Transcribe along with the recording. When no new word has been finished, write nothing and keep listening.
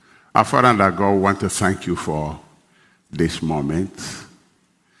Our Father and our God, we want to thank you for this moment.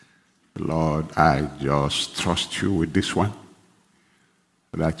 Lord, I just trust you with this one,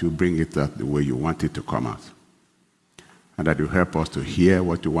 that you bring it out the way you want it to come out, and that you help us to hear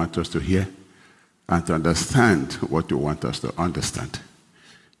what you want us to hear and to understand what you want us to understand.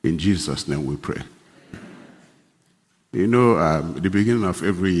 In Jesus' name we pray. You know, at the beginning of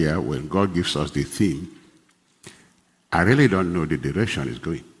every year, when God gives us the theme, I really don't know the direction it's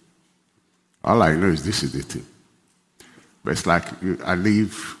going. All I know is this is the theme. But it's like I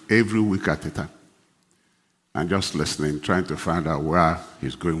live every week at a time. And just listening, trying to find out where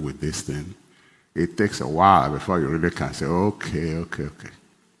he's going with this thing. It takes a while before you really can say, okay.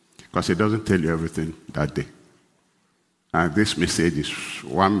 Because he doesn't tell you everything that day. And this message is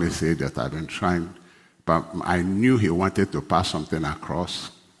one message that I've been trying, but I knew he wanted to pass something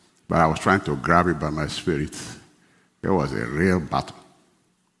across, but I was trying to grab it by my spirit. It was a real battle.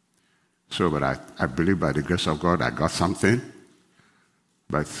 So, but I believe by the grace of God, I got something.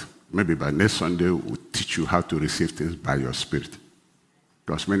 But maybe by next Sunday, we'll teach you how to receive things by your spirit.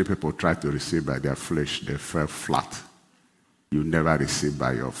 Because many people try to receive by their flesh, they fell flat. You never receive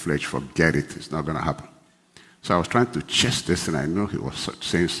by your flesh, forget it, it's not going to happen. So I was trying to chase this, and I know he was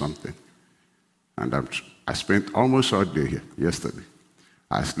saying something. And I spent almost all day here yesterday.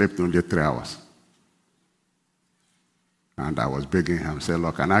 I slept only 3 hours. And I was begging him, say,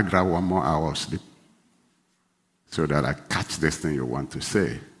 look, can I grab 1 more hour of sleep so that I catch this thing you want to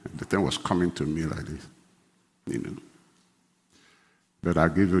say? And the thing was coming to me like this, you know. But I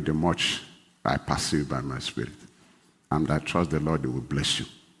give you the much I perceive by my spirit. And I trust the Lord will bless you.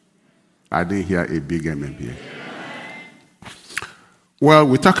 I didn't hear a big amen here. Well,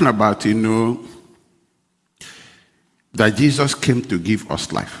 we're talking about, you know, that Jesus came to give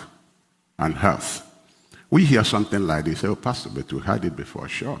us life and health. We hear something like this, say, oh, Pastor, but we heard it before,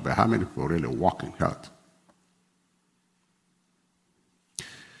 sure, but how many people really walk in health?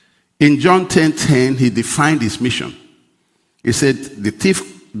 In John 10:10, he defined his mission. He said, the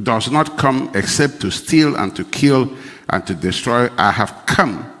thief does not come except to steal and to kill and to destroy. I have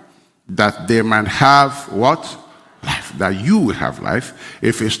come that they might have what? Life. That you will have life.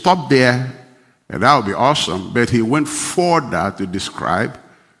 If he stopped there, that would be awesome. But he went further to describe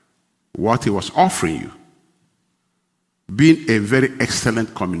what he was offering you. Being a very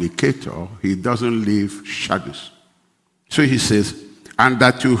excellent communicator, he doesn't leave shadows. So he says, and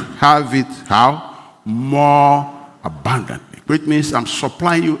that you have it, how? More abundantly. Which means I'm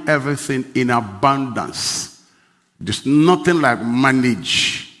supplying you everything in abundance. There's nothing like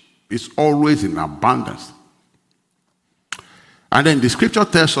manage. It's always in abundance. And then the scripture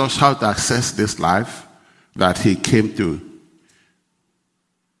tells us how to access this life that he came to.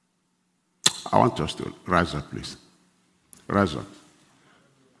 I want us to rise up, please. Rise up.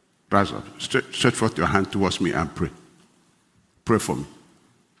 Rise up. Stretch forth your hand towards me and pray. Pray for me.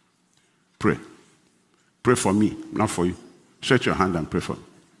 Pray. Pray for me, not for you. Stretch your hand and pray for me.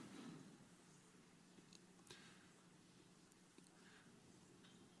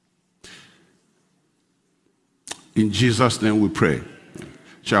 In Jesus' name we pray.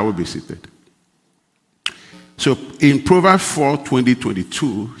 Shall we be seated? So in Proverbs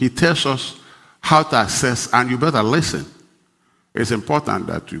 4:20-22, he tells us how to access, and you better listen. It's important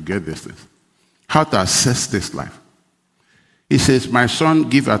that you get this thing. How to access this life. He says, my son,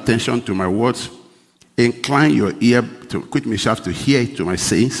 give attention to my words. Incline your ear to quit myself to hear to my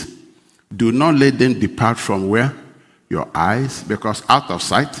sayings. Do not let them depart from where? Your eyes, because out of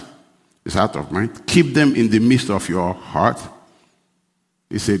sight is out of mind. Keep them in the midst of your heart.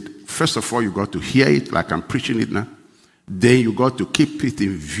 He said, first of all, you got to hear it like I'm preaching it now. Then you got to keep it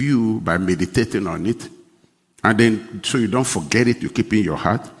in view by meditating on it. And then, so you don't forget it, you keep it in your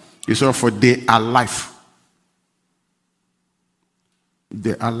heart. He said, for they are life.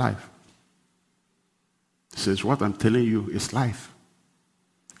 They are life. He says, what I'm telling you is life.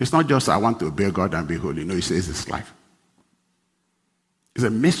 It's not just I want to obey God and be holy. No, he says it's life. It's a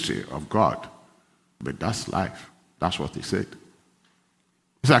mystery of God. But that's life. That's what he said.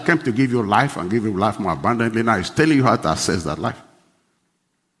 He said, I came to give you life and give you life more abundantly. Now he's telling you how to access that life.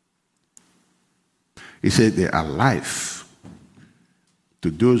 He said they are life to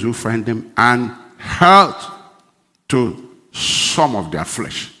those who find them and health to some of their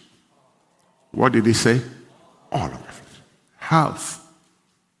flesh. What did he say? All of their flesh. Health.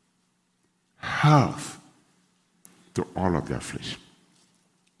 Health to all of their flesh.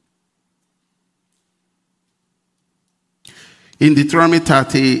 In Deuteronomy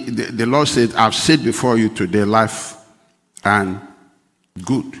 30, the Lord said, I've set before you today life and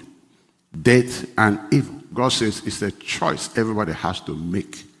good, death and evil. God says it's a choice everybody has to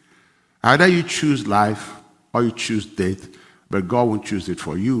make. Either you choose life or you choose death, but God won't choose it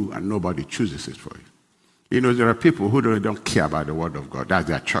for you, and nobody chooses it for you. You know, there are people who don't care about the word of God. That's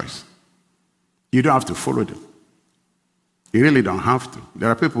their choice. You don't have to follow them. You really don't have to. There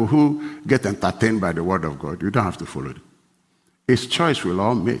are people who get entertained by the word of God. You don't have to follow them. It's choice we'll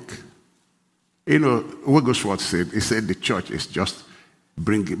all make. You know, Wigglesworth said, he said the church is just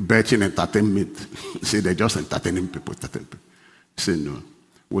belching entertainment. He said they're just entertaining people. He said no.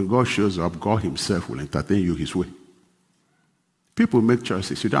 When God shows up, God himself will entertain you his way. People make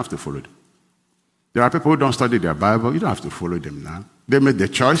choices. You don't have to follow them. There are people who don't study their Bible. You don't have to follow them now. They made the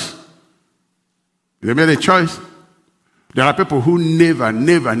choice. They made a choice. There are people who never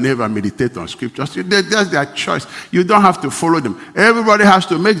meditate on scriptures. That's their choice. You don't have to follow them. Everybody has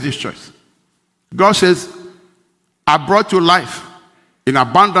to make this choice. God says, I brought you life in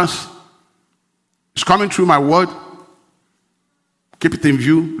abundance. It's coming through my word. Keep it in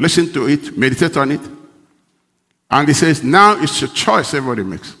view. Listen to it. Meditate on it. And he says, now it's a choice everybody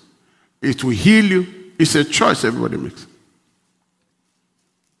makes. It will heal you. It's a choice everybody makes.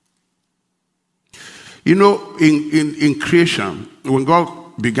 You know, in creation, when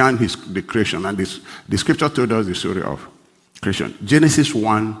God began the creation, and the scripture told us the story of creation, Genesis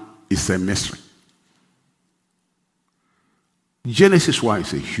 1 is a mystery. Genesis 1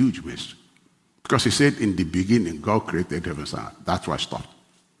 is a huge mystery. Because he said in the beginning, God created heaven and earth. That's why I stopped.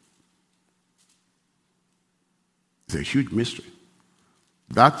 It's a huge mystery.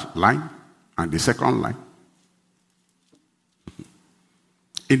 That line and the second line.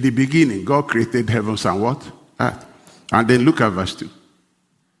 In the beginning, God created heavens and what? Earth. And then look at verse 2.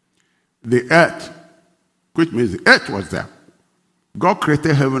 The earth, which means the earth was there. God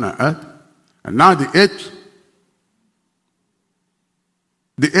created heaven and earth. And now the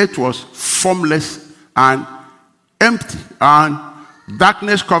earth was formless and empty. And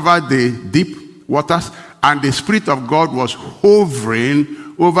darkness covered the deep waters. And the Spirit of God was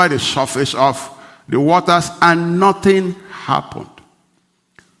hovering over the surface of the waters. And nothing happened.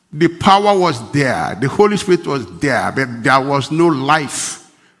 The power was there. The Holy Spirit was there. But there was no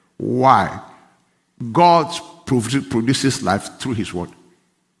life. Why? God produces life through his word.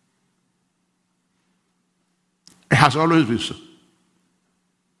 It has always been so.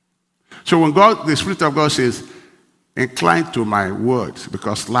 So when the Spirit of God says, incline to my words,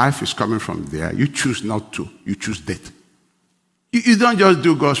 because life is coming from there, you choose not to. You choose death. You don't just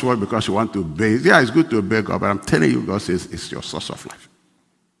do God's word because you want to obey. Yeah, it's good to obey God, but I'm telling you, God says it's your source of life.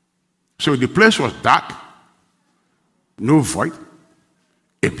 So the place was dark, no void,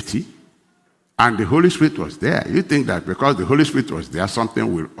 empty, and the Holy Spirit was there. You think that because the Holy Spirit was there,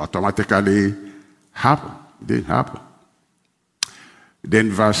 something will automatically happen. It didn't happen. Then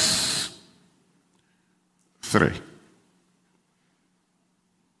verse 3.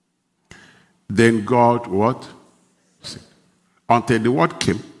 Then God what? Said, until the word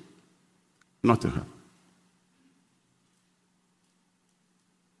came, nothing happened.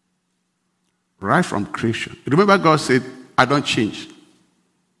 Right from creation. Remember God said, I don't change.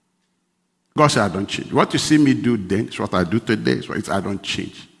 God said, I don't change. What you see me do then is what I do today. So I don't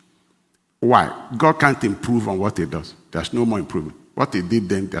change. Why? God can't improve on what he does. There's no more improvement. What he did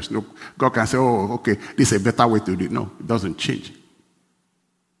then, there's no... God can say, oh, okay, this is a better way to do it. No, it doesn't change.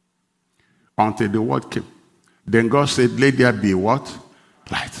 Until the word came. Then God said, let there be what?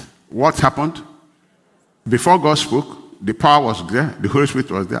 Light. What happened? Before God spoke, the power was there. The Holy Spirit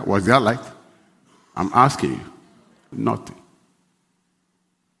was there. Was there light? I'm asking you, nothing.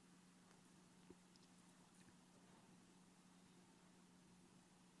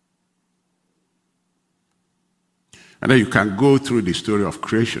 And then you can go through the story of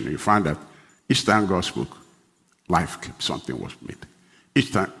creation and you find that each time God spoke, life came, something was made.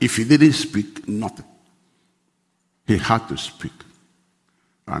 Each time, if he didn't speak, nothing. He had to speak,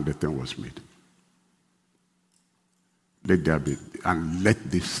 and the thing was made. Let there be, and let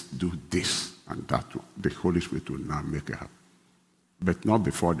this do this. And that the Holy Spirit will now make it happen. But not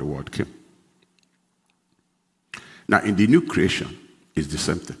before the word came. Now, in the new creation, it's the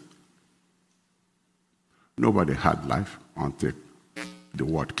same thing. Nobody had life until the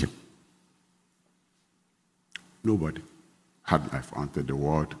word came. Nobody had life until the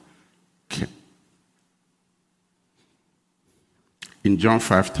word came. In John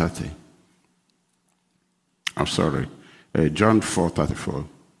 5:30, John 4:34,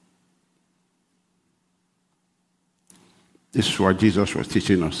 this is what Jesus was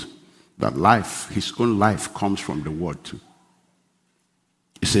teaching us, that life, his own life, comes from the word too.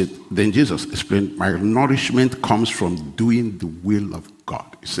 He said, then Jesus explained, my nourishment comes from doing the will of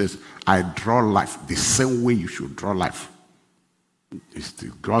God. He says, I draw life the same way you should draw life.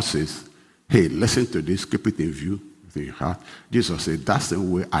 God says, Hey, listen to this, keep it in view, in your heart. Jesus said, that's the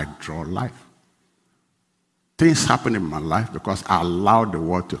way I draw life. Things happen in my life because I allow the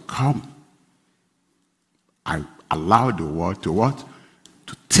word to come. I allow the word to what?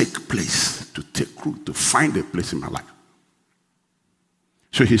 To take place, to take root, to find a place in my life.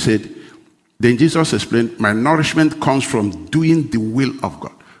 So he said, then Jesus explained, my nourishment comes from doing the will of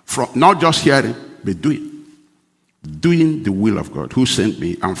God. From not just hearing, but doing. Doing the will of God, who sent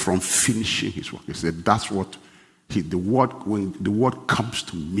me, and from finishing his work. He said, that's what when the word comes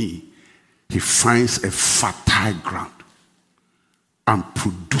to me, he finds a fertile ground and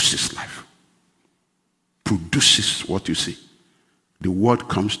produces life. Produces what you see. The word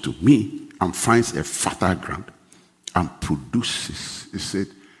comes to me and finds a fertile ground and produces. He said,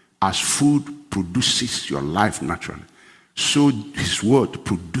 as food produces your life naturally, so his word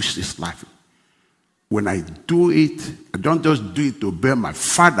produces life. When I do it, I don't just do it to obey my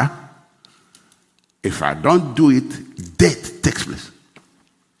Father. If I don't do it, death takes place.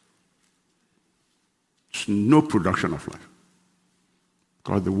 There's no production of life.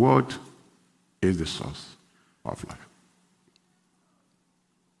 Because the word is the source of life.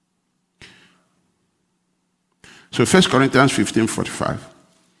 So 1 Corinthians 15:45.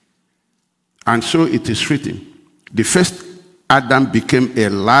 And so it is written, the first Adam became a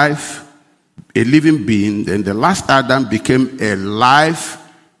living being, then the last Adam became a life-giving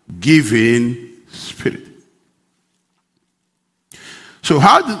spirit. So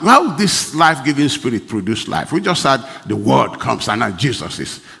how this life-giving spirit produce life? We just said the word comes and now Jesus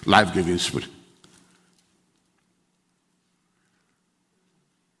is life-giving spirit.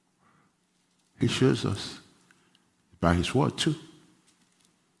 He shows us by his word too.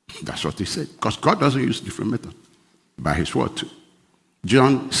 That's what he said. Because God doesn't use different methods. By his word too.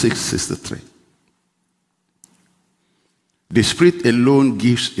 John 6:63. The Spirit alone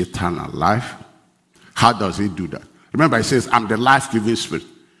gives eternal life. How does he do that? Remember, he says, I'm the life-giving Spirit.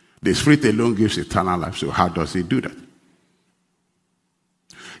 The Spirit alone gives eternal life. So how does he do that?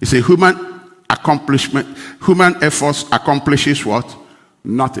 It's a human accomplishment. Human efforts accomplishes what?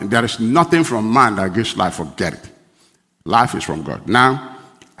 Nothing. There is nothing from man that gives life. Forget it. Life is from God. Now,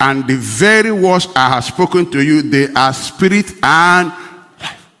 and the very words I have spoken to you, they are spirit and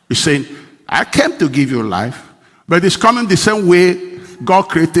life. He's saying, I came to give you life, but it's coming the same way God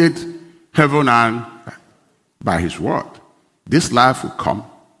created heaven and by his word. This life will come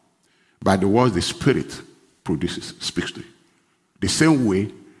by the words the Spirit produces, speaks to you. The same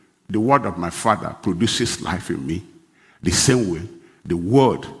way the word of my Father produces life in me, the same way the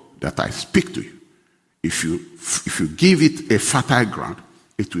word that I speak to you, if you give it a fertile ground,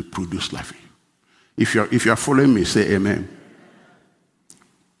 it will produce life in you. If you're following me, say amen.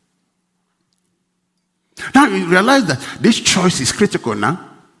 Now you realize that this choice is critical now.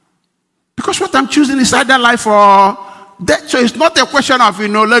 Because what I'm choosing is either life or death. So it's not a question of,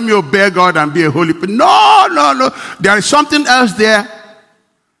 let me obey God and be a holy person. No. There is something else there.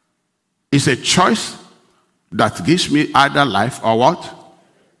 It's a choice that gives me either life or what?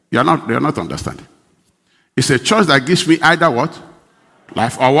 You're not understanding. It's a choice that gives me either what?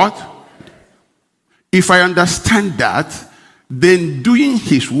 Life or what? If I understand that, then doing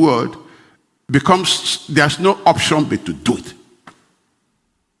his word becomes, there's no option but to do it.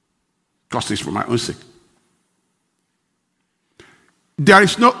 Because it's for my own sake.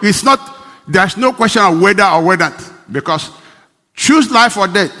 There's no question of whether or whether not. Because choose life or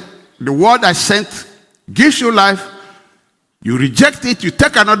death. The word I sent gives you life. You reject it, you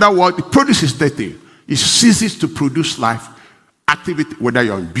take another word, it produces death in you. It ceases to produce life. Activity, whether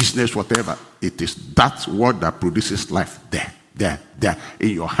you're in business, whatever, it is that word that produces life there, in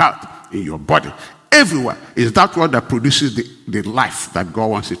your heart, in your body, everywhere. It's that word that produces the life that God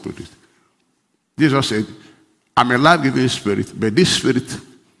wants it to produce. Jesus said, I'm a life-giving spirit, but this spirit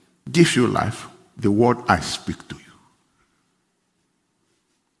gives you life, the word I speak to you.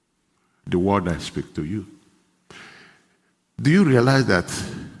 The word I speak to you. Do you realize that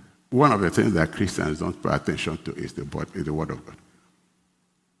one of the things that Christians don't pay attention to is the word of God?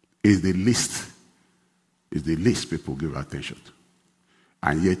 Is the least people give attention to.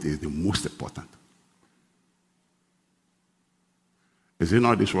 And yet is the most important. Is it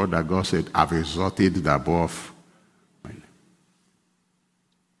not this word that God said, I've exalted the above my name?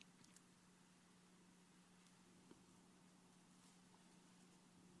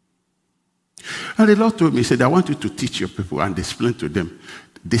 And the Lord told me, he said, I want you to teach your people and explain to them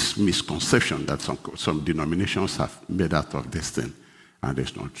this misconception that some denominations have made out of this thing. And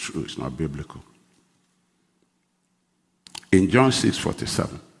it's not true, it's not biblical. In John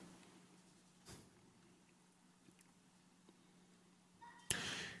 6:47,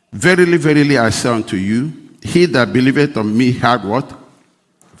 Verily, verily, I say unto you, he that believeth on me had what?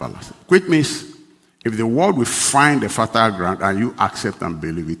 Everlasting. Which means, if the word will find a fertile ground and you accept and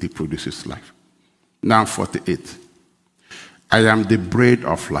believe it, it produces life. Now 48. I am the bread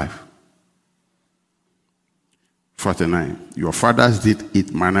of life. 49. Your fathers did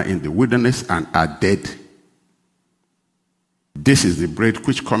eat manna in the wilderness and are dead. This is the bread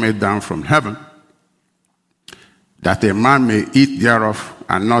which cometh down from heaven, that a man may eat thereof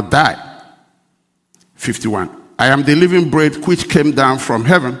and not die. 51. I am the living bread which came down from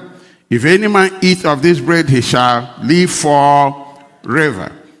heaven. If any man eat of this bread, he shall live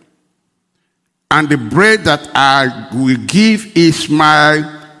forever. And the bread that I will give is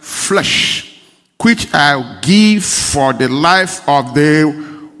my flesh, which I will give for the life of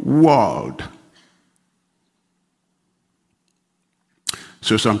the world.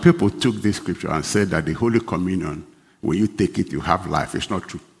 So some people took this scripture and said that the Holy Communion, when you take it, you have life. It's not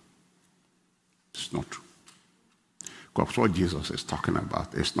true. It's not true. Because what Jesus is talking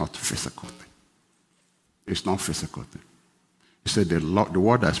about is not physical thing. It's not physical thing. He said the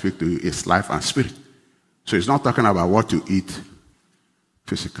word I speak to you is life and spirit. So he's not talking about what you eat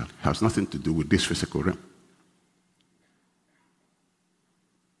physically. It has nothing to do with this physical realm.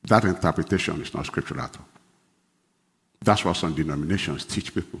 That interpretation is not scriptural at all. That's what some denominations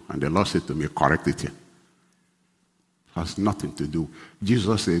teach people. And the Lord said to me, correct it here. It has nothing to do.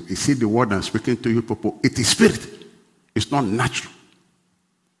 Jesus said, you see the word I'm speaking to you people, it is spirit. It's not natural.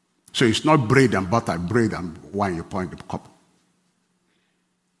 So it's not bread and butter, bread and wine you pour in the cup.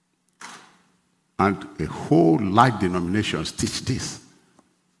 And a whole lot of denominations teach this.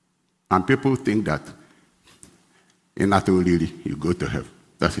 And people think that in that really you go to heaven.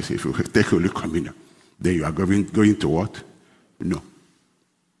 That is, if you take Holy Communion, then you are going to what? No.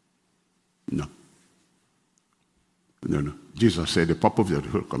 No. No, no. Jesus said the purpose of the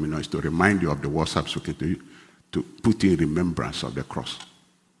Holy Communion is to remind you of the words I'm speaking to you, to put you in remembrance of the cross.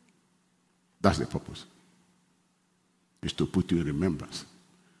 That's the purpose. It's to put you in remembrance,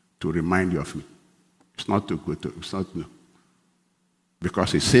 to remind you of me. It's not to go to, it's not, no.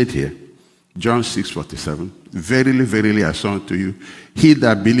 Because he said here, John 6:47, verily, verily, I say unto you, he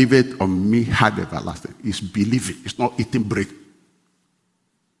that believeth on me had everlasting. It's believing, it's not eating bread.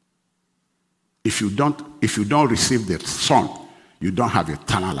 If you don't receive the Son, you don't have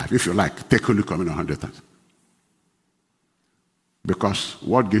eternal life. If you like, take Holy Communion 100 times. Because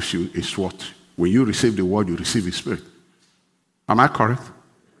what gives you is what? When you receive the word, you receive his spirit. Am I correct?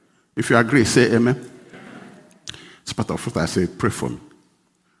 If you agree, say amen. It's part of what I say, pray for me.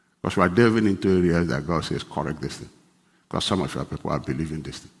 Because we are delving into areas that God says, correct this thing. Because some of your people are believing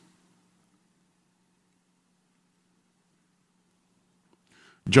this thing.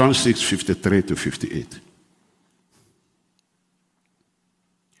 John 6:53-58.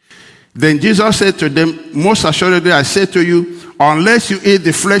 Then Jesus said to them, most assuredly I say to you, unless you eat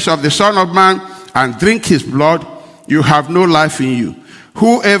the flesh of the Son of Man and drink his blood, you have no life in you.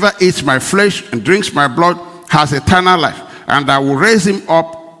 Whoever eats my flesh and drinks my blood has eternal life, and I will raise him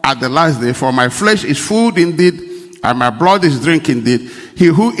up at the last day. For my flesh is food indeed, and my blood is drink indeed. He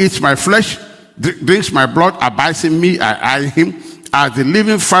who eats my flesh, drinks my blood, abides in me, I him. As the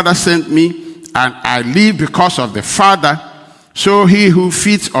living Father sent me, and I live because of the Father, so he who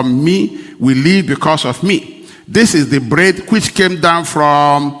feeds on me will live because of me. This is the bread which came down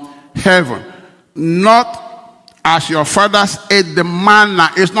from heaven. Not as your fathers ate the manna.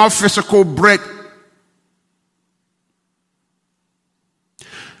 It's not physical bread.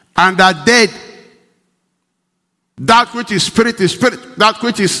 And are dead. That which is spirit is spirit. That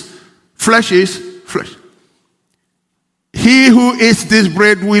which is flesh. He who eats this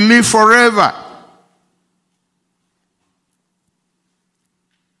bread will live forever.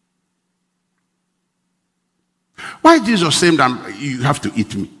 Why is Jesus saying that you have to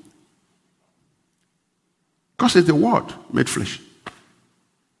eat me? Because it's the word made flesh.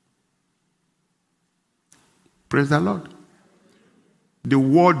 Praise the Lord. The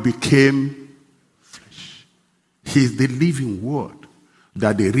word became flesh. He is the living word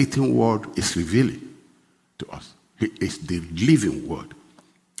that the written word is revealing to us. He is the living word.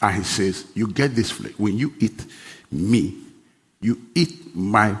 And he says, you get this flesh. When you eat me, you eat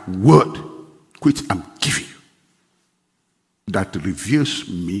my word, which I'm giving you, that reveals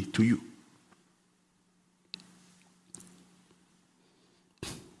me to you.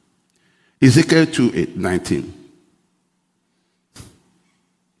 Ezekiel 2:19.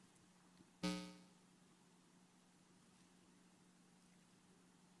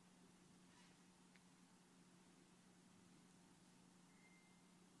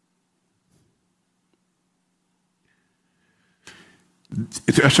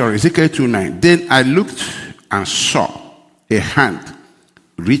 Sorry, Ezekiel 2:9. Then I looked and saw a hand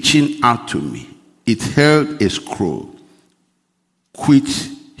reaching out to me. It held a scroll, which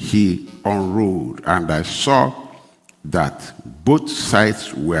he unrolled, and I saw that both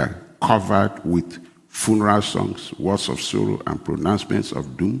sides were covered with funeral songs, words of sorrow, and pronouncements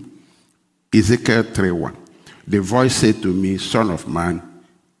of doom. Ezekiel 3:1. The voice said to me, Son of man,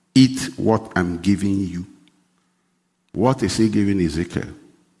 eat what I'm giving you. What is he giving Ezekiel?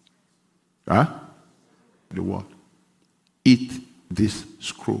 Huh? The word. Eat this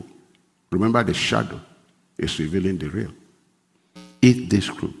scroll. Remember, the shadow is revealing the real. Eat this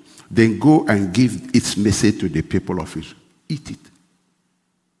scroll. Then go and give its message to the people of Israel. Eat it.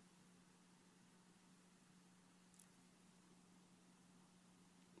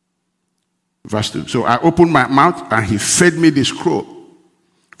 Verse 2. So I opened my mouth and he fed me the scroll.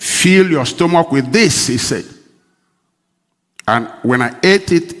 Fill your stomach with this, he said. And when I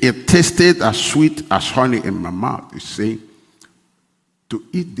ate it, it tasted as sweet as honey in my mouth. He's saying, to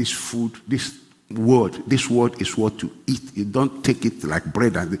eat this food, this word is what to eat. You don't take it like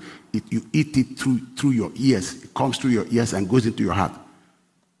bread and you eat it through your ears. It comes through your ears and goes into your heart.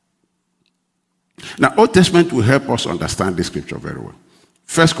 Now, Old Testament will help us understand this scripture very well.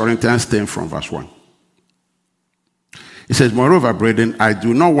 1 Corinthians 10 from verse 1. It says, Moreover, brethren, I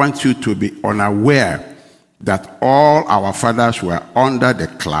do not want you to be unaware that all our fathers were under the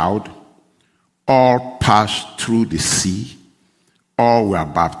cloud, all passed through the sea, all were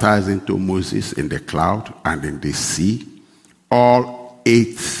baptized into Moses in the cloud and in the sea, all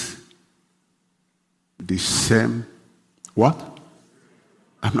ate the same, what?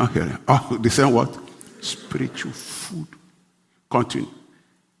 I'm not hearing. Oh, the same what? Spiritual food. Continue.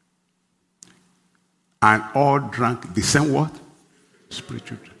 And all drank the same what?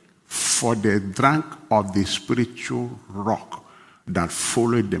 Spiritual drink. For they drank of the spiritual rock that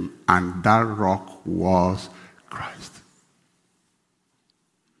followed them, and that rock was Christ.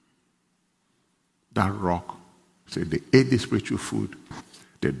 That rock. So they ate the spiritual food,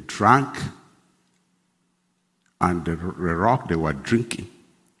 they drank, and the rock they were drinking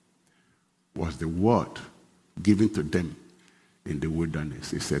was the word given to them in the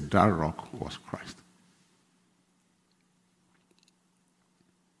wilderness. He said that rock was Christ.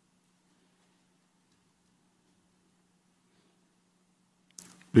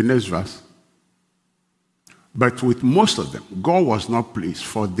 The next verse. But with most of them, God was not pleased,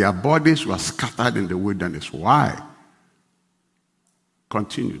 for their bodies were scattered in the wilderness. Why?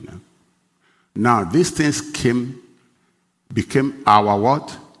 Continue now. Now, these things became our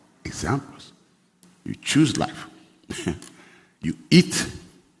what? Examples. You choose life. You eat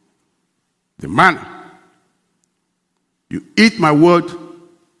the manna. You eat my word,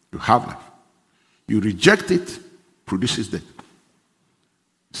 you have life. You reject it, produces death.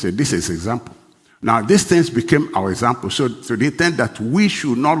 So this is example. Now, these things became our example. So the intent that we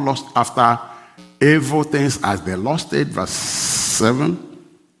should not lust after evil things as they lusted, verse 7.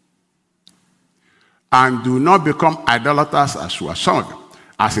 And do not become idolaters as were some of them.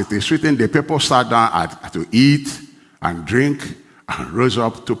 As it is written, the people sat down to eat and drink and rose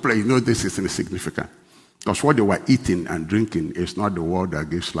up to play. You know, this is insignificant. Because what they were eating and drinking is not the word that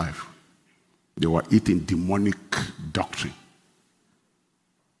gives life. They were eating demonic doctrine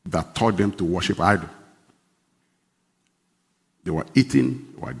that taught them to worship idol. They were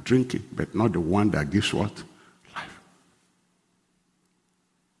eating, they were drinking, but not the one that gives what? Life.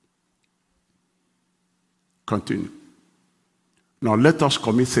 Continue. Now let us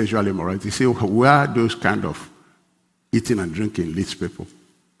commit sexual immorality. See, where those kind of eating and drinking leads people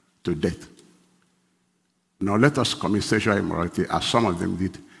to death. Now let us commit sexual immorality as some of them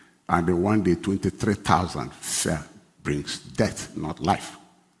did, and the one day 23,000 fell. Brings death, not life.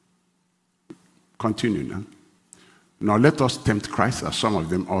 Continue now. Now let us tempt Christ, as some of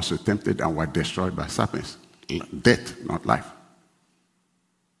them also tempted and were destroyed by serpents. Death, not life.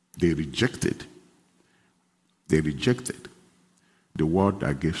 They rejected the word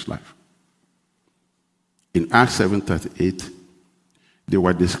that gives life. In Acts 7:38, they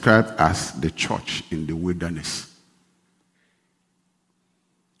were described as the church in the wilderness.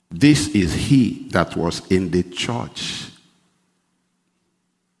 This is he that was in the church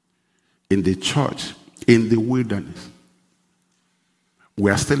in the wilderness.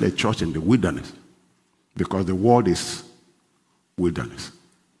 We are still a church in the wilderness because the world is wilderness.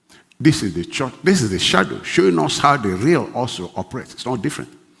 This is the church. This is the shadow showing us how the real also operates. It's not different.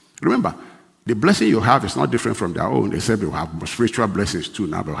 Remember, the blessing you have is not different from their own. They said we have spiritual blessings too.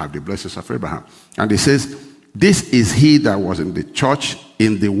 Now we have the blessings of Abraham. And it says, this is he that was in the church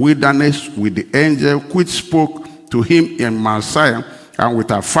in the wilderness with the angel which spoke to him in Mount Zion and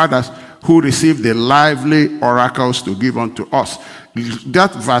with our fathers, who received the lively oracles to give unto us.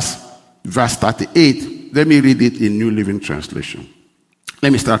 That verse 38, let me read it in New Living Translation.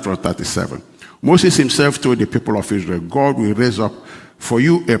 Let me start from 37. Moses himself told the people of Israel, God will raise up for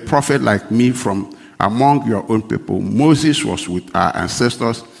you a prophet like me from among your own people. Moses was with our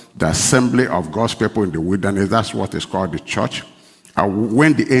ancestors, the assembly of God's people in the wilderness. That's what is called the church. And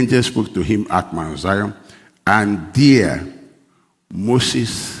when the angel spoke to him at Mount Zion, and there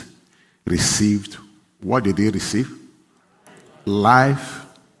Moses received, what did he receive? Life-giving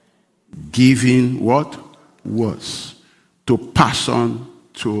what? Words. To pass on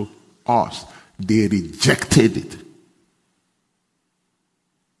to us. They rejected it.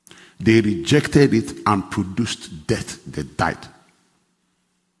 They rejected it and produced death. They died.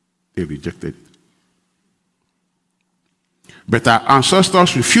 They rejected it. But our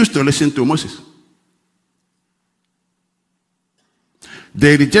ancestors refused to listen to Moses.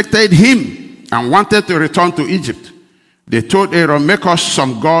 They rejected him and wanted to return to Egypt. They told Aaron, make us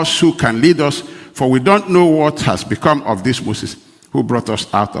some gods who can lead us, for we don't know what has become of this Moses who brought us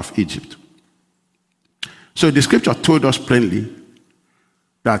out of Egypt. So the scripture told us plainly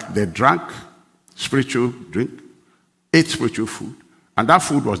that they drank spiritual drink, ate spiritual food, and that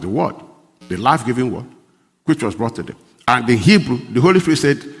food was the word, the life-giving word, which was brought to them. And in Hebrew, the Holy Spirit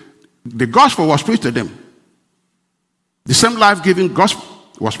said, the gospel was preached to them. The same life-giving gospel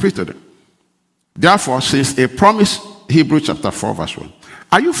was preached to them. Therefore, since a promise, Hebrews chapter 4, verse 1.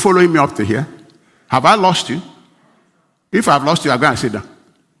 Are you following me up to here? Have I lost you? If I've lost you, I'm going to sit down.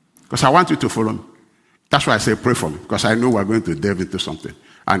 Because I want you to follow me. That's why I say pray for me. Because I know we're going to delve into something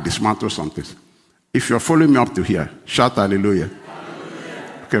and dismantle something. If you're following me up to here, shout hallelujah.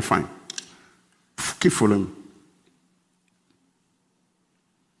 Hallelujah. Okay, fine. Keep following me.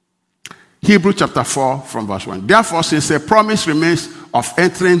 Hebrews chapter 4 from verse 1. Therefore, since a promise remains of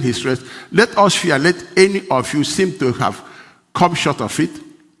entering his rest, let us fear, let any of you seem to have come short of it.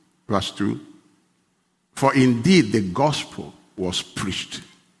 Verse 2. For indeed the gospel was preached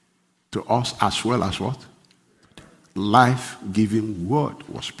to us as well as what? Life-giving word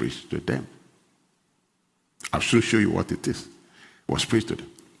was preached to them. I'll soon show you what it is. It was preached to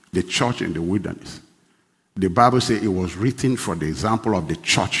them. The church in the wilderness. The Bible says it was written for the example of the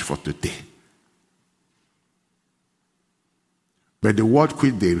church for today. But the word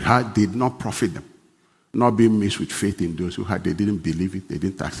which they had did not profit them, not being mixed with faith in those who had. They didn't believe it. They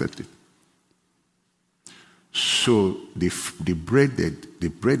didn't accept it. So the bread they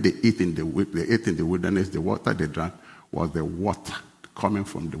ate in the wilderness, the water they drank, was the water coming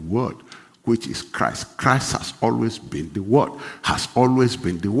from the word, which is Christ. Christ has always been the word. Has always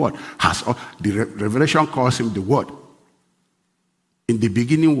been the word. The Revelation calls him the word. In the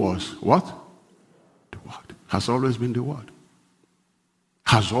beginning was what? The word. Has always been the word.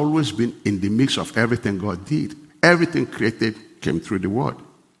 Has always been in the mix of everything God did. Everything created came through the word.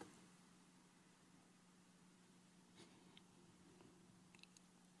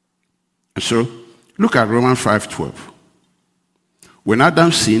 So, look at Romans 5:12. When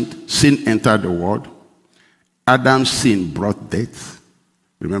Adam sinned, sin entered the world. Adam's sin brought death.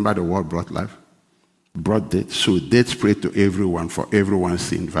 Remember the word brought life? Brought death. So death spread to everyone, for everyone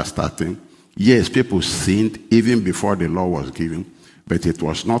sinned. Verse 13. Yes, people sinned even before the law was given, but it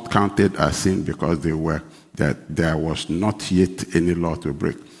was not counted as sin because there was not yet any law to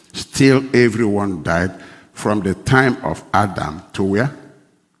break. Still, everyone died from the time of Adam to where?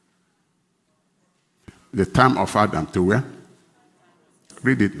 The time of Adam to where?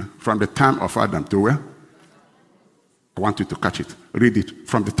 Read it. From the time of Adam to where? I want you to catch it. Read it.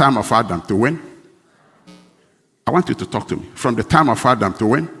 From the time of Adam to when? I want you to talk to me. From the time of Adam to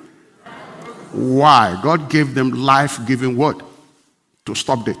when? Why? God gave them life-giving word to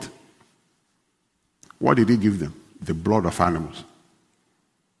stop death. What did he give them? The blood of animals.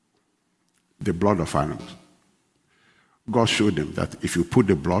 The blood of animals. God showed them that if you put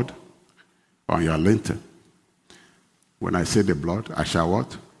the blood on your lintel, when I say the blood, I shall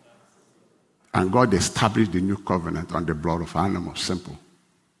what? And God established the new covenant on the blood of animals, simple,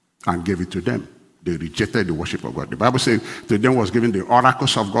 and gave it to them. They rejected the worship of God. The Bible says to them was given the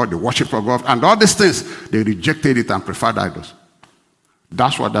oracles of God, the worship of God, and all these things. They rejected it and preferred idols.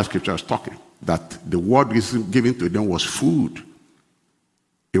 That's what that scripture is talking. That the word given to them was food.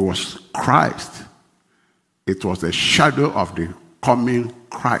 It was Christ. It was a shadow of the coming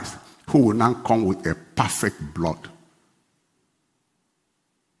Christ, who will now come with a perfect blood.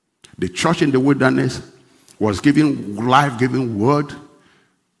 The church in the wilderness was giving life-giving word.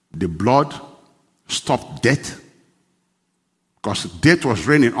 The blood stopped death, because death was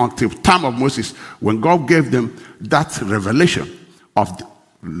reigning until the time of Moses, when God gave them that revelation, of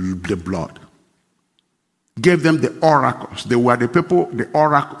the blood. Gave them the oracles. They were the people, the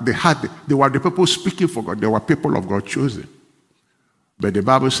oracle, they were the people speaking for God. They were people of God chosen. But the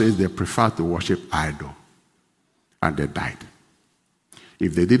Bible says they preferred to worship idol, and they died.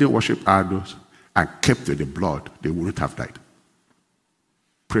 If they didn't worship idols and kept to the blood, they wouldn't have died.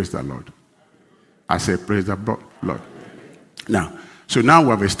 Praise the Lord. I say, praise the Lord. Now, so now we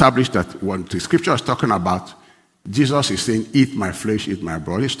have established that when the scripture is talking about, Jesus is saying, eat my flesh, eat my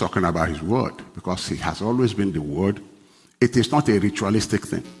blood. He's talking about his word, because he has always been the word. It is not a ritualistic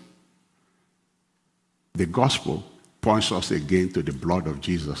thing. The gospel points us again to the blood of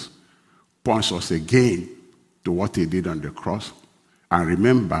Jesus, points us again to what he did on the cross. And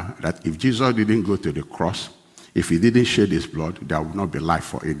remember that if Jesus didn't go to the cross, if he didn't shed his blood, there would not be life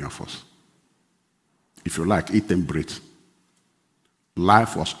for any of us. If you like, eat and breathe.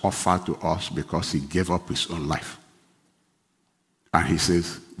 Life was offered to us because he gave up his own life. And he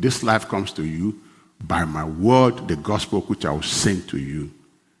says, this life comes to you by my word, the gospel which I will send to you.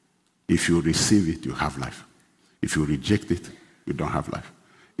 If you receive it, you have life. If you reject it, you don't have life.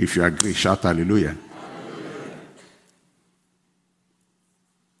 If you agree, shout hallelujah. Hallelujah.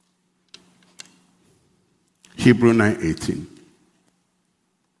 Hebrews 9:18.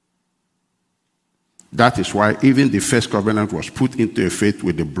 That is why even the first covenant was put into effect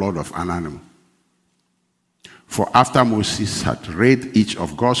with the blood of an animal. For after Moses had read each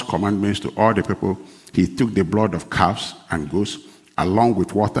of God's commandments to all the people, he took the blood of calves and goats along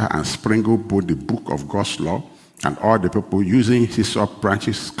with water and sprinkled both the book of God's law and all the people using hyssop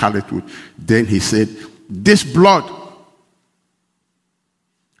branches, scarlet wood. Then he said, this blood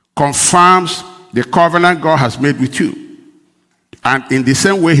confirms the covenant God has made with you. And in the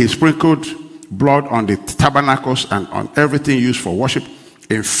same way, he sprinkled blood on the tabernacles and on everything used for worship.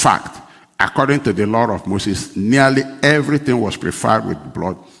 In fact, according to the law of Moses, nearly everything was preferred with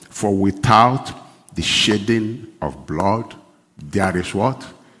blood, for without the shedding of blood, there is what?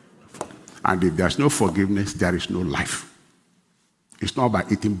 And if there's no forgiveness, there is no life. It's not by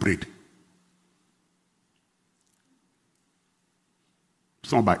eating bread.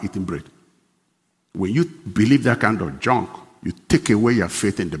 It's not by eating bread. When you believe that kind of junk, you take away your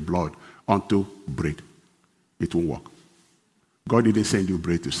faith in the blood unto bread. It won't work. God didn't send you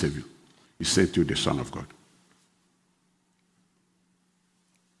bread to save you. He sent you the Son of God.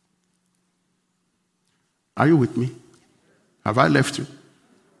 Are you with me? Have I left you?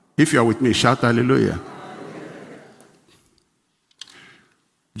 If you are with me, shout hallelujah.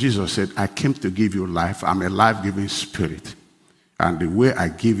 Jesus said, I came to give you life. I'm a life-giving spirit. And the way I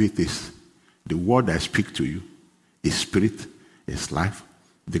give it is, the word I speak to you is spirit, is life.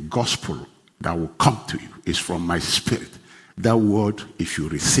 The gospel that will come to you is from my spirit. That word, if you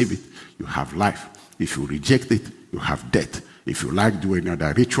receive it, you have life. If you reject it, you have death. If you like doing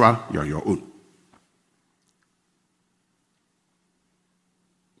another ritual, you're your own.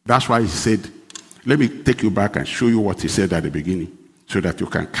 That's why he said, let me take you back and show you what he said at the beginning so that you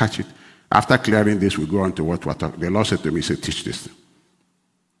can catch it. After clearing this, we go on to what the Lord said to me. He said, teach this.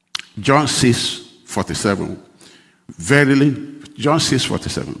 John 6:47. Verily, John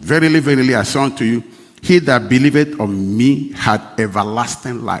 6:47. Verily, verily, I say unto you, he that believeth on me had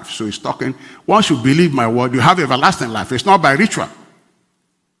everlasting life. So he's talking, once you believe my word, you have everlasting life. It's not by ritual.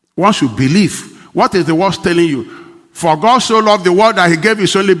 Once you believe, what is the word telling you? For God so loved the world that he gave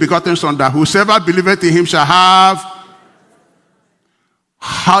his only begotten Son, that whosoever believeth in him shall have.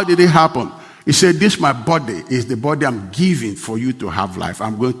 How did it happen? He said, this my body is the body I'm giving for you to have life.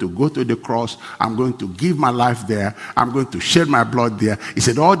 I'm going to go to the cross. I'm going to give my life there. I'm going to shed my blood there. He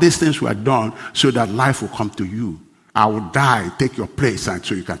said, all these things were done so that life will come to you. I will die, take your place, and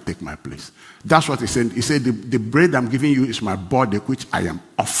so you can take my place. That's what he said. He said, the bread I'm giving you is my body, which I am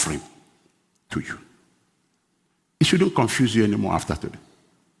offering to you. It shouldn't confuse you anymore after today.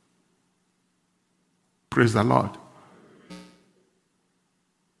 Praise the Lord.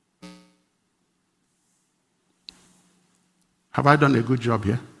 Have I done a good job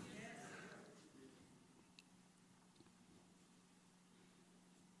here?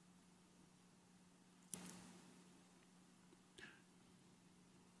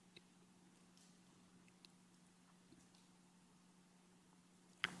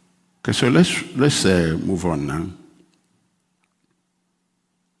 Okay, so let's move on now.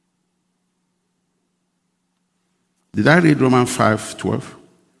 Did I read Romans 5:12?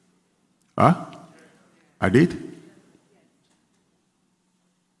 Huh? I did?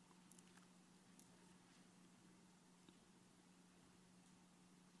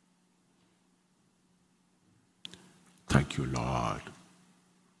 Thank you, Lord.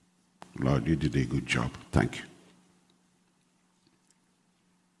 Lord, you did a good job. Thank you.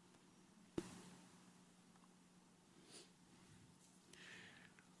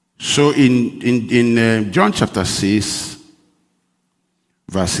 So in John chapter 6,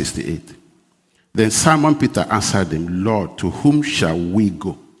 verse 68, then Simon Peter answered him, Lord, to whom shall we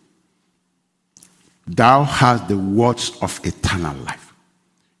go? Thou hast the words of eternal life.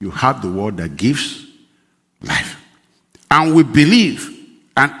 You have the word that gives life. And we believe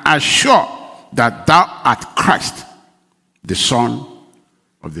and are sure that thou art Christ, the Son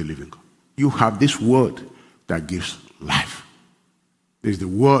of the living God. You have this word that gives life. It's the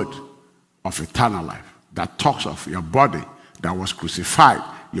word of eternal life that talks of your body that was crucified,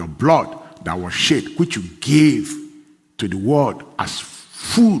 your blood that was shed, which you gave to the world as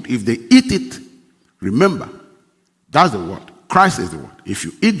food. If they eat it, remember, that's the word. Christ is the word. If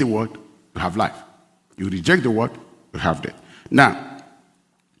you eat the word, you have life. You reject the word, you have death. Now,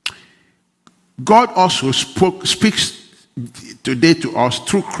 God also speaks today to us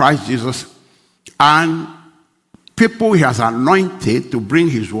through Christ Jesus and people he has anointed to bring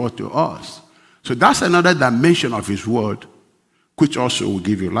his word to us. So that's another dimension of his word, which also will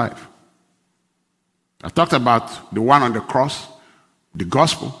give you life. I talked about the one on the cross, the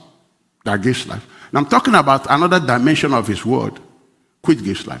gospel that gives life. Now I'm talking about another dimension of his word, which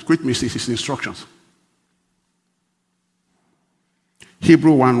gives life, which means his instructions.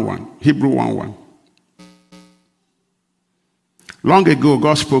 Hebrew 1:1. Long ago,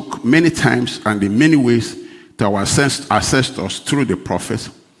 God spoke many times and in many ways to our ancestors through the prophets.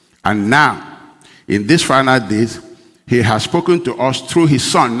 And now, in these final days, he has spoken to us through his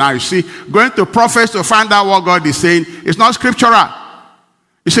son. Now, you see, going to prophets to find out what God is saying is not scriptural.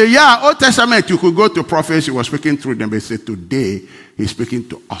 You say, yeah, Old Testament, you could go to prophets, he was speaking through them. They say, today, he's speaking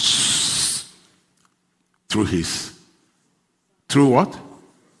to us through what?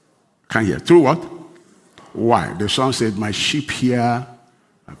 Can't hear. Through what? Why? The son said, my sheep hear.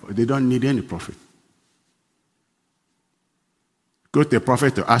 They don't need any prophet. Go to a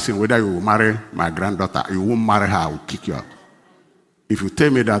prophet to ask him whether you will marry my granddaughter. You won't marry her, I will kick you out. If you tell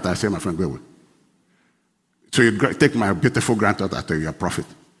me that, I say, my friend, go away. So you take my beautiful granddaughter, I tell you, you're a prophet.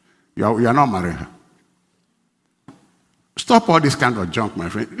 You are not marrying her. Stop all this kind of junk, my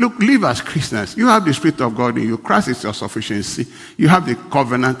friend. Look, live as Christians. You have the Spirit of God in you. Christ is your sufficiency. You have the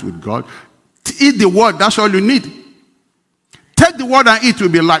covenant with God. To eat the word, that's all you need. Take the word and it will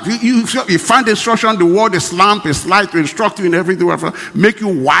be life. You find instruction, the word is lamp, is light to instruct you in everything, make you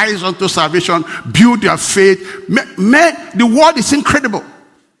wise unto salvation, build your faith. Man, the word is incredible.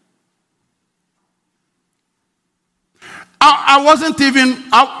 I wasn't even,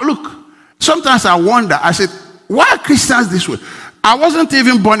 look, sometimes I wonder, I said, why are Christians this way? I wasn't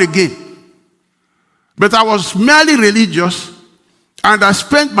even born again. But I was merely religious, and I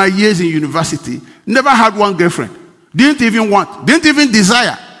spent my years in university, never had one girlfriend. Didn't even want, didn't even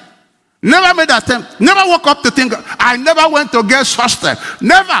desire. Never made attempt. Never woke up to think. I never went to girls' hostel.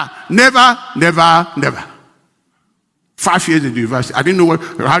 Never. 5 years in the university. I didn't know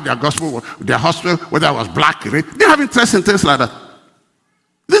how their gospel, their hostel, whether I was black, red. Didn't have interest in things like that.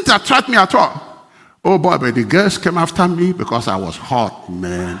 Didn't attract me at all. Oh boy, but the girls came after me because I was hot,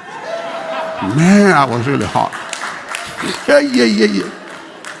 man. Man, I was really hot.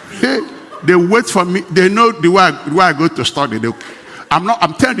 Yeah. They wait for me. They know the way I go to study.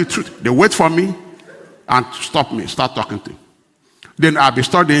 I'm telling the truth. They wait for me and stop me, start talking to me. Then I'll be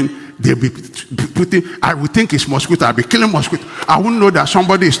studying. They'll be putting, I would think it's mosquito. I'll be killing mosquito. I wouldn't know that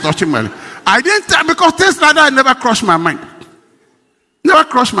somebody is touching my leg. I didn't, because things like that never crossed my mind. Never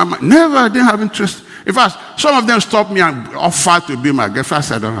crossed my mind. Never, I didn't have interest. In fact, some of them stopped me and offered to be my girlfriend. I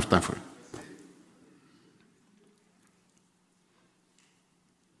said, I don't have time for it.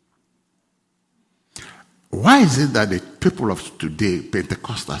 Why is it that the people of today,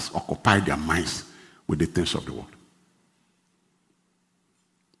 Pentecostals, occupy their minds with the things of the world?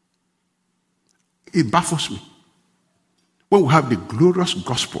 It baffles me. When we have the glorious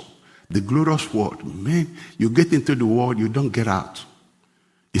gospel, the glorious word, man, you get into the world, you don't get out.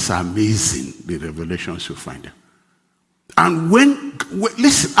 It's amazing, the revelations you find there. And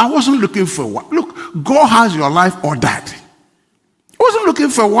listen, I wasn't looking for a wife. Look, God has your life ordered. I wasn't looking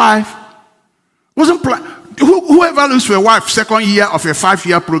for a wife. Wasn't whoever looks for a wife, second year of a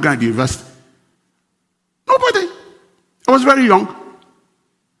 5-year program at the university? Nobody. I was very young.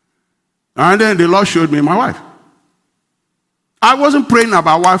 And then the Lord showed me my wife. I wasn't praying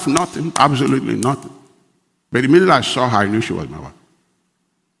about wife, nothing, absolutely nothing. But the minute I saw her, I knew she was my wife.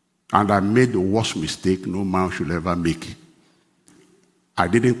 And I made the worst mistake no man should ever make. I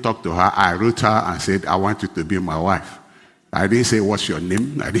didn't talk to her. I wrote her and said, I want you to be my wife. I didn't say, what's your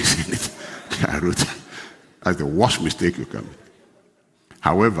name? I didn't say anything. I wrote her. That's the worst mistake you can make.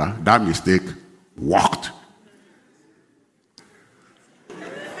 However, that mistake worked.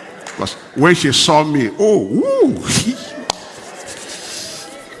 Because when she saw me,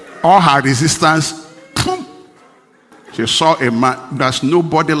 all her resistance, boom, she saw a man. There's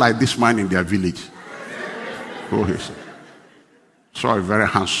nobody like this man in their village. Oh, he saw a very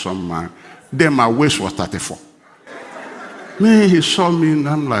handsome man. Then my waist was 34. Man, he saw me and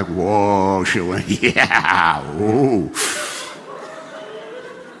I'm like, whoa. She went, yeah, whoa.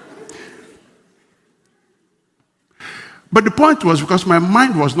 But the point was because my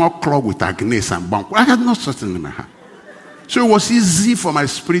mind was not clogged with Agnes and bunk. I had no such thing in my heart. So it was easy for my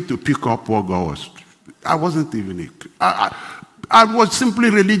spirit to pick up what God was. I wasn't even I was simply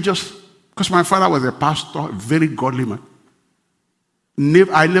religious because my father was a pastor, a very godly man.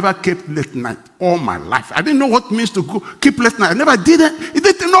 I never kept late night all my life. I didn't know what it means to keep late night. I never did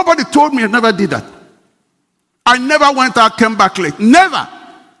it. Nobody told me I never did that. I never went out, came back late. Never.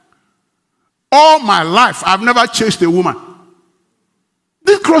 All my life, I've never chased a woman.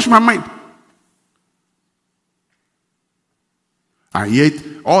 This crossed my mind. And yet,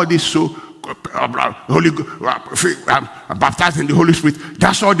 all this Holy, baptized in the Holy Spirit,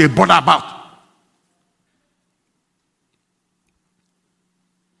 that's all they bother about.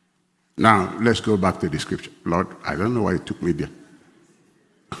 Now, let's go back to the scripture. Lord, I don't know why you took me there.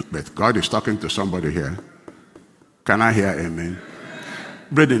 But God is talking to somebody here. Can I hear amen?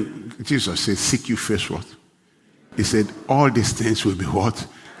 Brethren, Jesus said, seek you first what? He said, all these things will be what?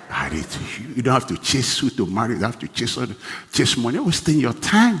 Added to you. You don't have to chase who to marry. You don't have to chase money. You're wasting your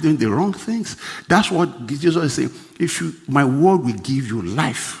time doing the wrong things. That's what Jesus is saying. My word will give you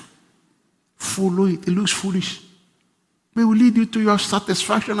life. Follow it. It looks foolish. But it will lead you to your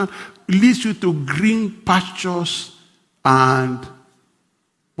satisfaction and leads you to green pastures and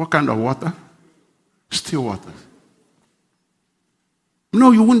what kind of water? Still water.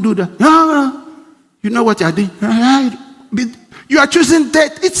 No, you won't do that. No. You know what you're doing? You are choosing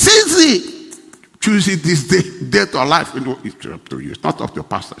death. It's easy. Choose it this day, death or life. It's up to you. It's not up to your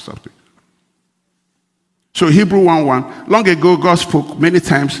pastor. It's up to you. So Hebrew 1:1. Long ago, God spoke many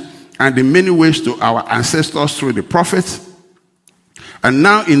times and in many ways to our ancestors through the prophets. And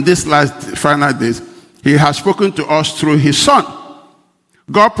now in these last final days, he has spoken to us through his Son.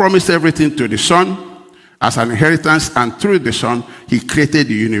 God promised everything to the Son as an inheritance, and through the Son, he created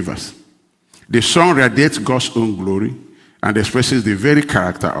the universe. The Son radiates God's own glory and expresses the very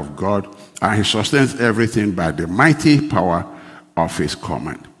character of God, and he sustains everything by the mighty power of his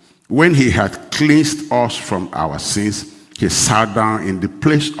command. When he had cleansed us from our sins, he sat down in the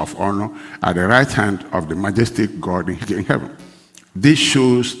place of honor at the right hand of the majestic God in heaven. This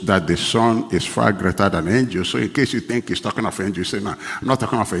shows that the Son is far greater than angels. So in case you think he's talking of angels, say, no, I'm not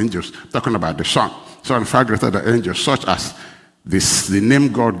talking of angels, I'm talking about the Son. So I'm far greater than angels, such as the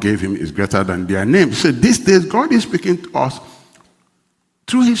name God gave him is greater than their name. So these days, God is speaking to us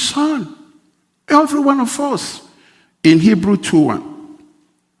through his Son. Every one of us. In Hebrew 2:1.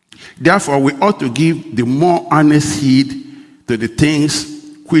 Therefore, we ought to give the more earnest heed to the things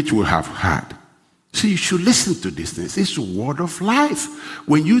which we have heard. So you should listen to these things. It's the word of life.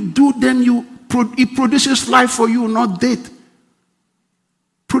 When you do them, it produces life for you, not death.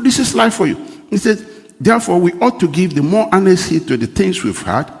 Produces life for you. He says, therefore, we ought to give the more earnest heed to the things we've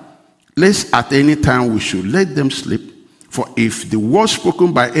heard, lest at any time we should let them slip. For if the word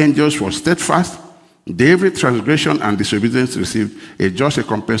spoken by angels was steadfast, every transgression and disobedience received a just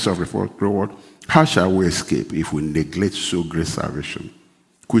recompense of reward, how shall we escape if we neglect so great salvation,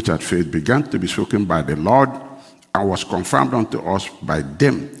 which at first began to be spoken by the Lord and was confirmed unto us by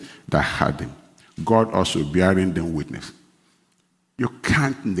them that heard him, God also bearing them witness. You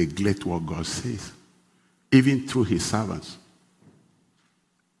can't neglect what God says, even through his servants.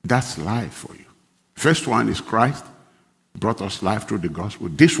 That's life for you. First one is Christ, brought us life through the gospel.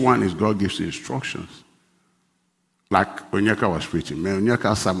 This one is God gives instructions. Like Onyeka was preaching. Man,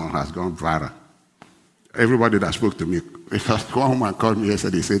 Onyeka's sermon has gone viral. Everybody that spoke to me, one woman called me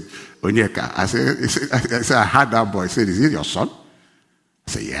yesterday, he said, Onyeka. I said, I heard that boy. He said, is it your son?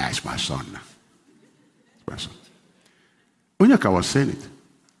 I said, yeah, it's my son now. It's my son. Onyeka was saying it.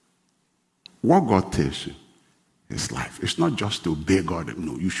 What God tells you is life. It's not just to obey God.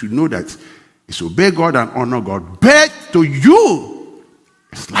 No, you should know that it's obey God and honor God. But to you,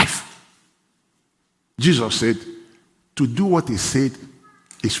 it's life. Jesus said, to do what he said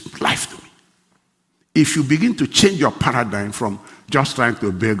is life to me. If you begin to change your paradigm from just trying to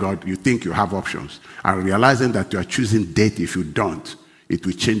obey God, you think you have options, and realizing that you are choosing death if you don't, it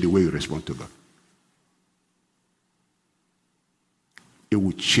will change the way you respond to God. It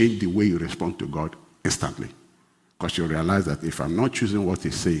will change the way you respond to God instantly. Because you realize that if I'm not choosing what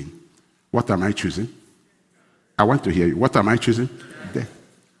he's saying, what am I choosing? I want to hear you. What am I choosing? Death.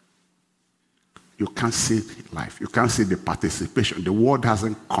 you can't see life. You can't see the participation. The word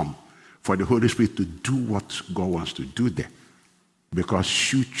hasn't come for the Holy Spirit to do what God wants to do there,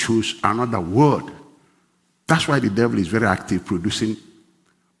 because you choose another word. That's why the devil is very active, producing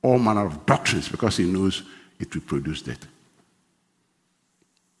all manner of doctrines, because he knows it will produce death.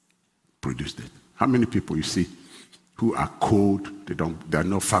 Produce death. How many people you see who are cold, they are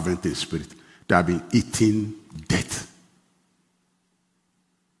not fervent in spirit, they have been eating death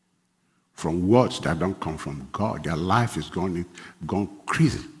from words that don't come from God. Their life is gone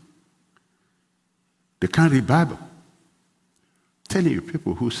crazy. They can't read Bible. I'm telling you,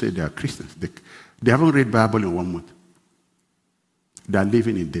 people who say they are Christians, they haven't read Bible in 1 month. They are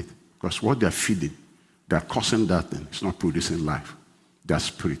living in death, because what they are feeding, they are causing that thing. It's not producing life. Their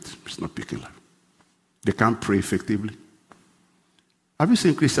spirit is not picking life. They can't pray effectively. Have you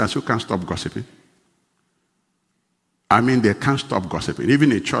seen Christians who can't stop gossiping? I mean, they can't stop gossiping.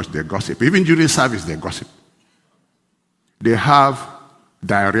 Even in church, they gossip. Even during service, they gossip. They have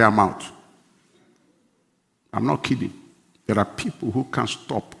diarrhea mouth. I'm not kidding. There are people who can't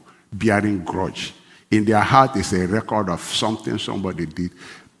stop bearing grudge. In their heart is a record of something somebody did.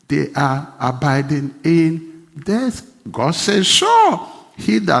 They are abiding in death. God says, so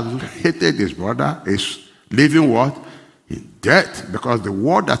he that hated his brother is living what? In death. Because the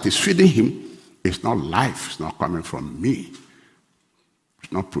word that is feeding him is not life. It's not coming from me.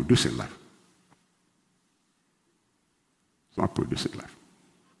 It's not producing life. It's not producing life.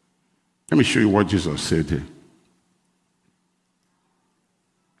 Let me show you what Jesus said here.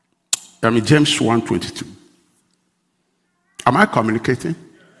 James 1:22. Am I communicating?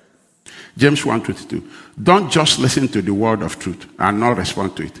 James 1:22. Don't just listen to the word of truth and not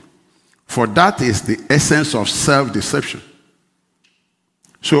respond to it, for that is the essence of self-deception.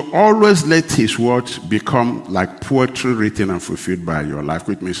 So always let his words become like poetry written and fulfilled by your life,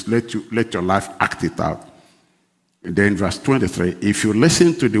 which means let your life act it out. And then verse 23, if you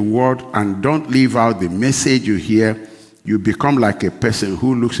listen to the word and don't leave out the message you hear, you become like a person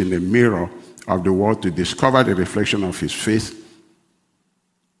who looks in the mirror of the world to discover the reflection of his face.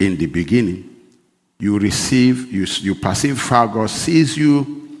 In the beginning, you perceive how God sees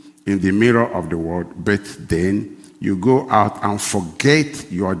you in the mirror of the world, but then you go out and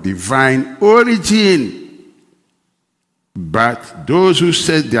forget your divine origin. But those who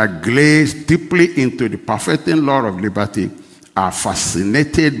set their gaze deeply into the perfecting law of liberty are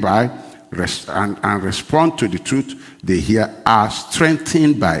fascinated by and respond to the truth they hear, are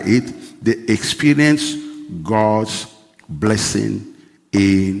strengthened by it. They experience God's blessing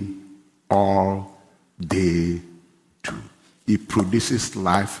in all they do. It produces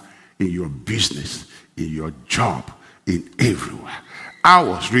life in your business, in your job, in everywhere. I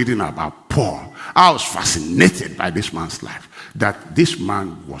was reading about Paul. I was fascinated by this man's life, that this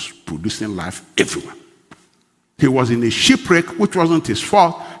man was producing life everywhere. He was in a shipwreck, which wasn't his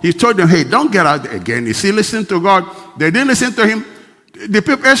fault. He told them, hey, don't get out again. You see, listen to God. They didn't listen to him. The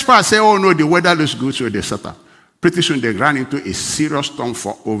people, experts say, oh no, the weather looks good, so they set up. Pretty soon they ran into a serious storm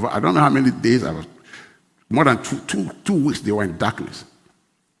for over, I don't know how many days, more than two weeks they were in darkness.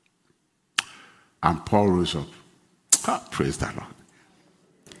 And Paul rose up. Praise the Lord.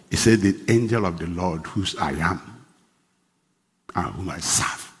 He said, the angel of the Lord, whose I am and whom I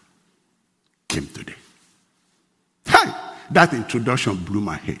serve, came today. Hey, that introduction blew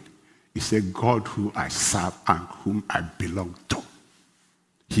my head. He said, God who I serve and whom I belong to.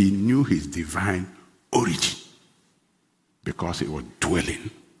 He knew his divine origin because he was dwelling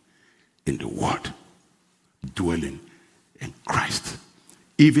in the Word, dwelling in Christ.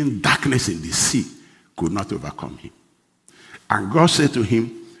 Even darkness in the sea could not overcome him. And God said to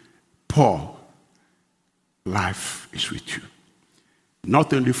him, Paul, life is with you.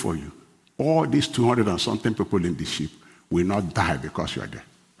 Not only for you. All these 200 and something people in the ship will not die because you are there.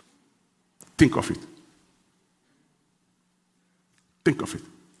 Think of it. Think of it.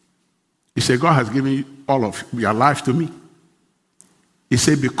 He said, God has given you all of your life to me. He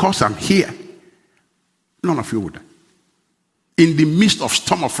said, because I'm here, none of you will die. In the midst of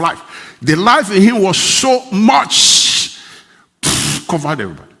storm of life. The life in him was so much, covered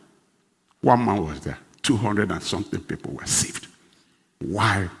everybody. One man was there. 200 and something people were saved.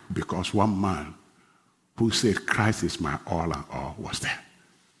 Why? Because one man who said, Christ is my all and all, was there.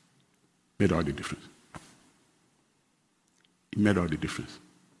 Made all the difference. It made all the difference.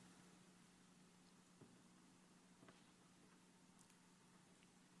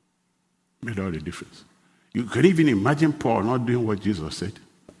 Made all the difference. You can even imagine Paul not doing what Jesus said.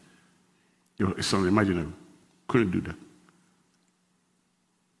 It's unimaginable. Couldn't do that.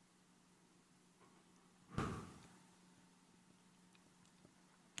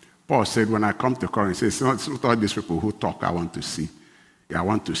 Paul said, when I come to Corinth, he says, it's not all these people who talk I want to see. I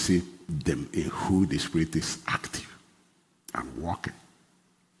want to see them in who the Spirit is active and working.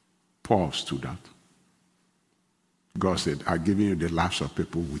 Paul stood out. God said, I'm giving you the lives of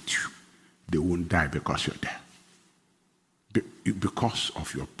people with you. They won't die because you're there. Because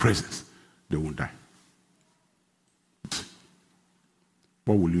of your presence, they won't die.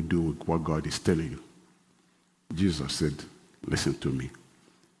 What will you do with what God is telling you? Jesus said, listen to me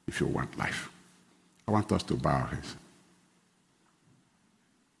if you want life. I want us to bow our heads.